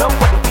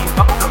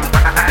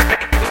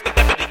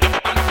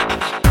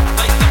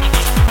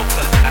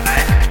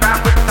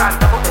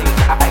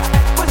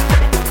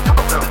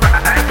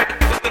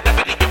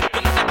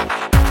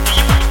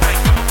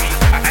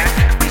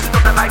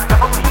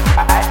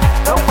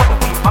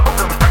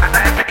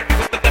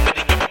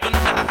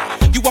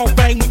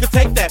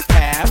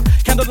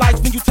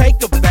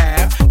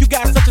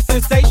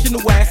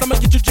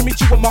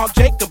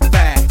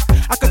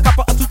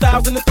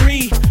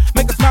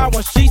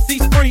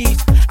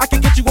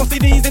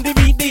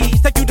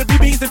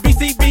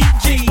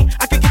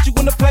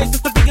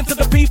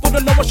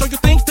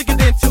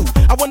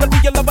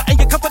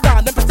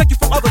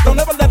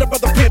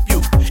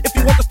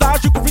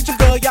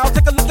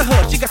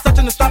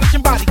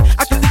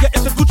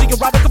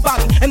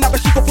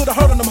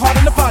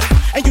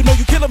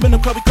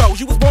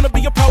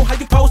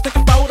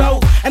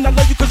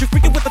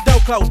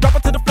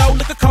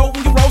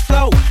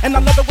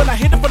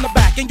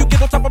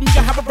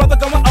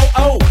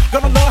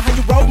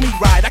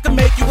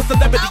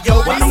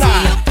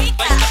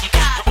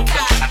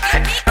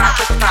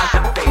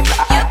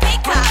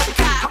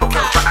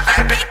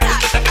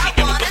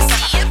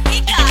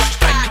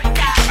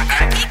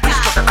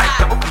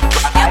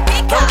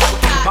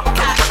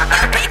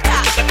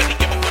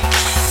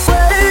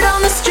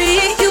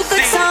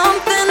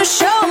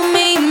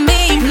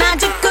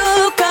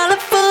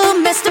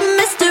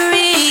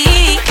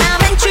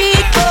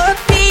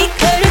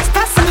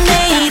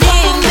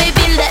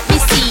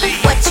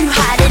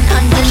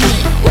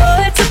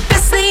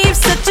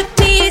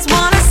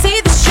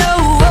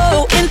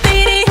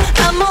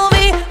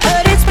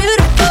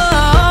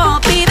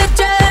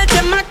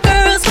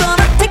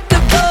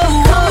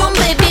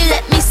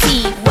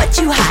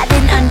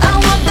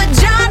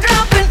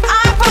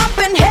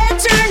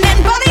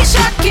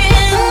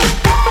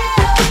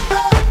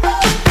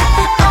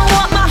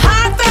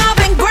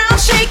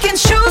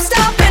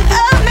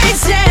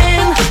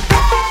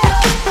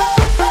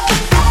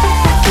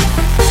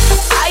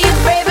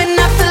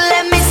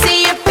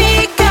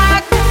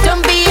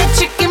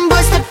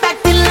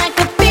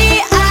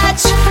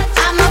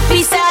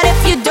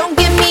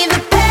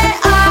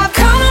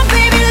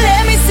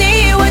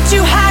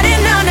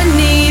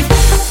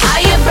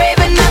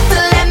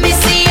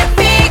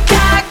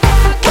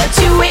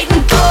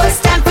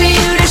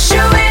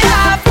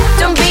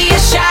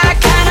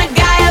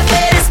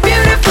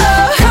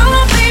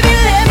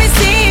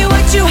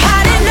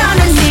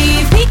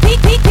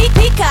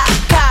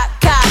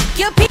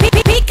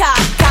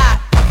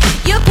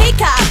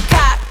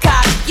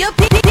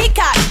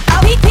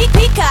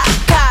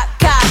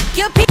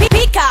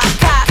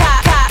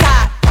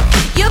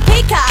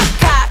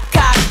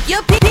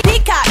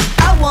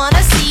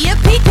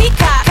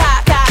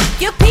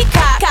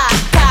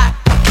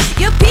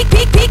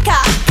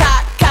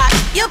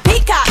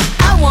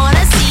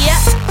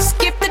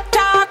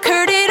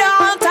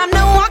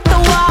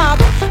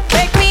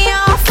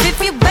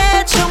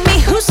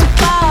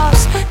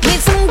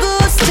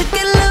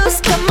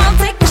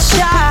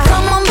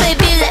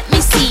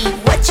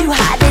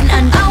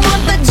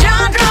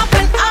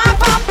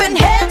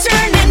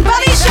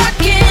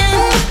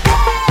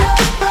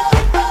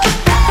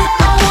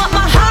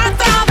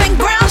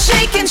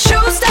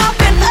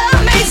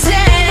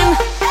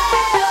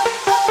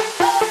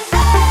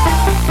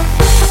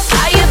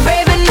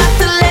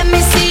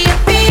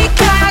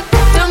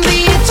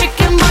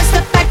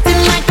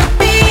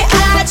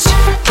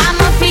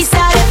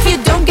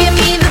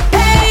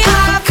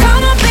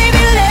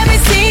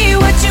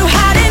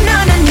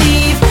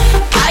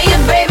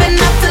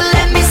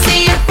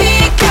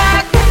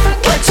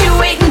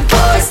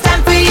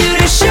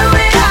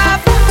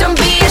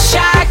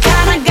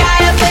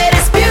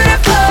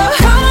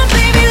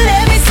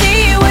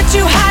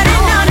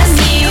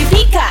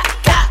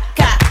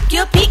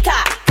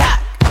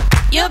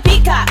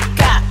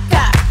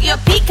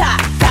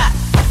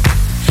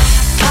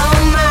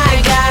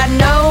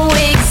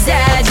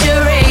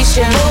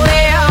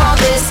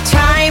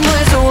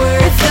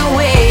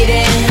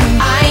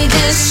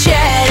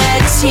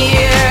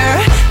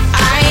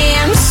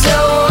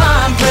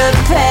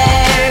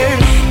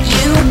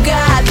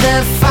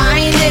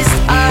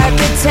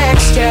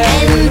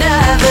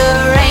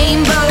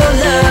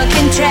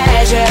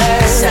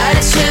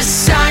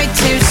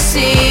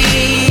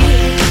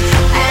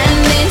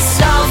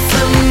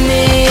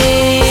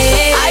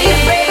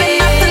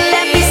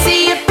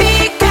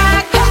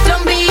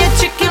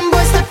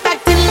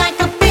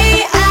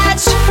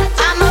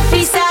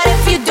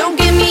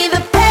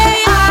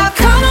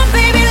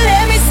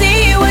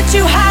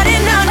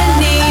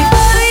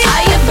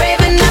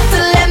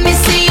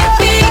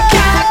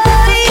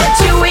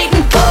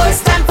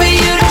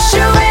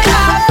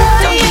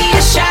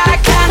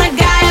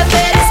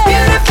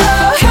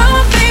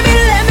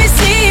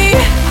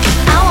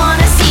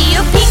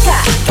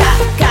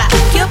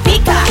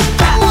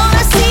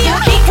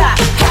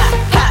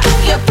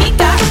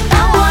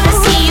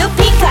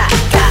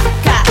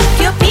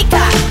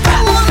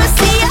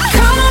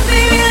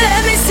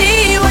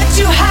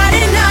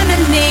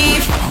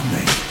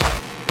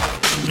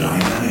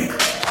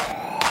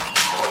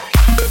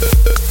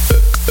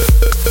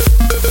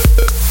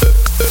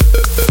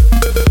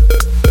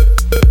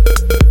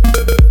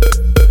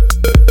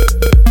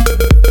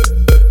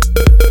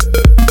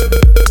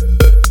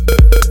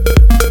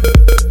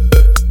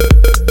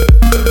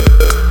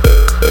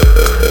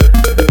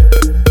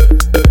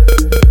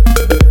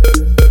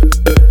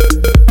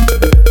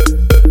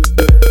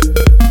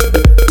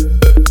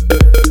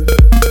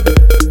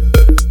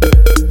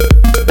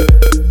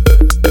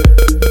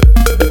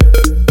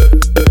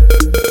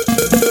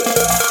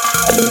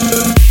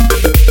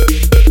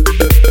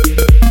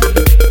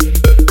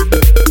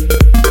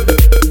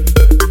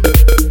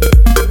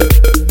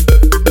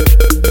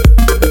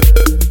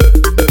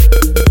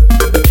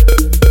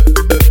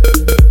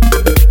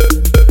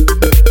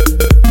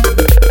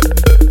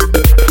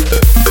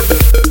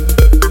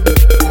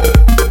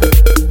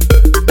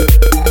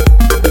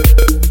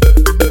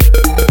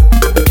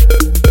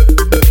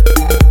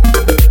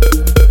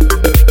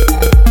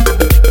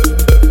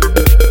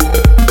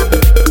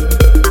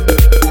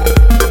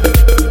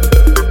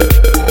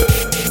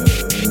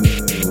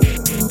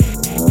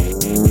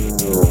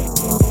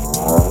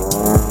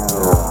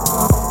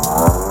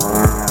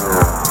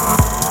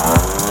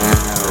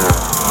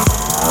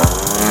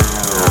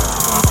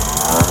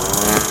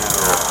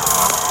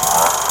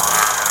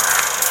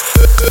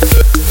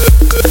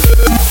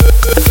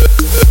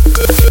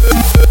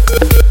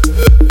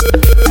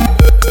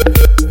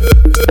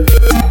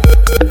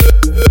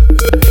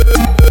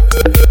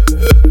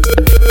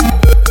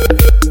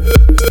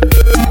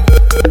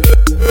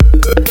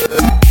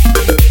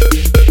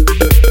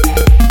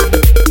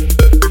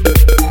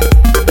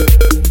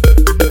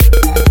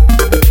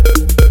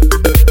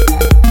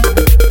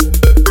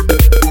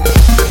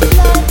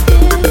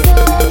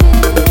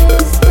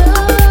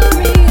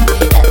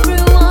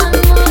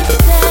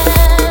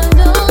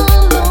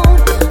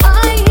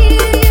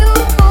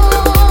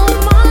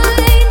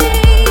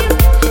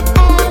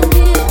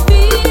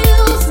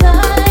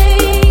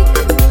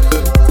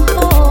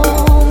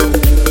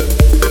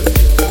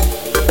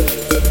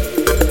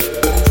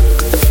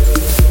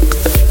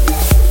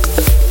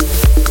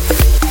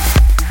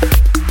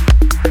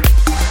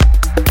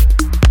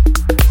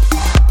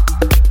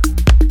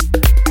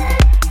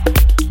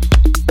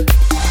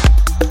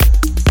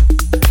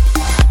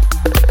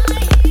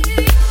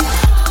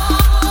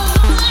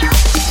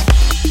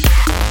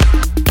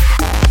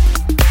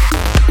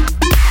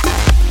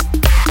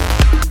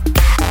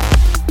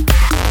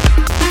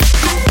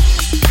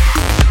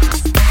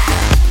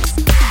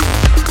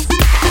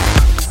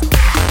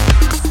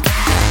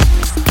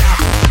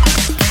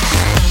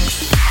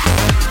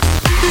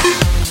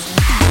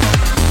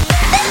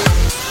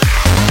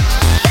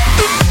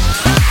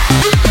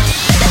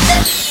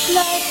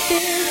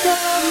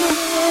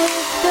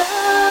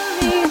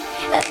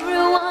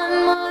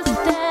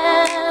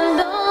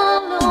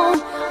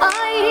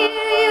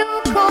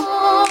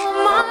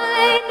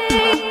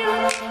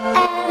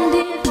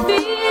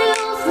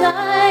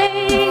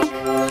 take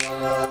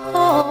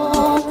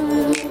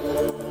home.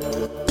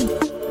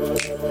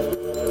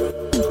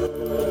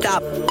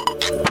 Stop.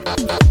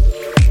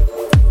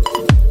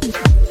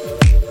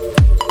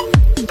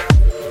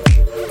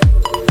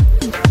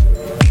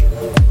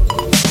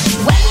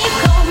 When you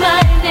call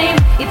my name,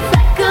 it's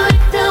like a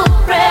little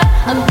prayer.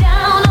 I'm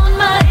down on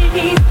my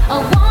knees. I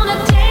wanna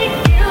take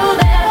you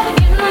there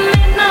in the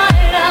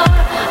midnight hour.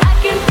 I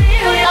can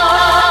feel your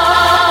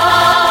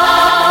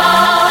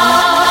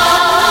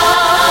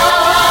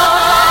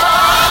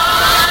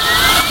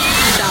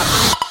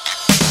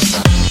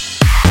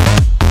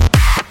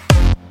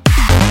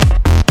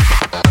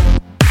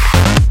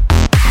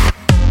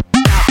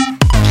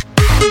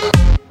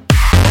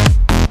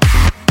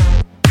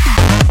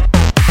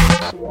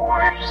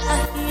I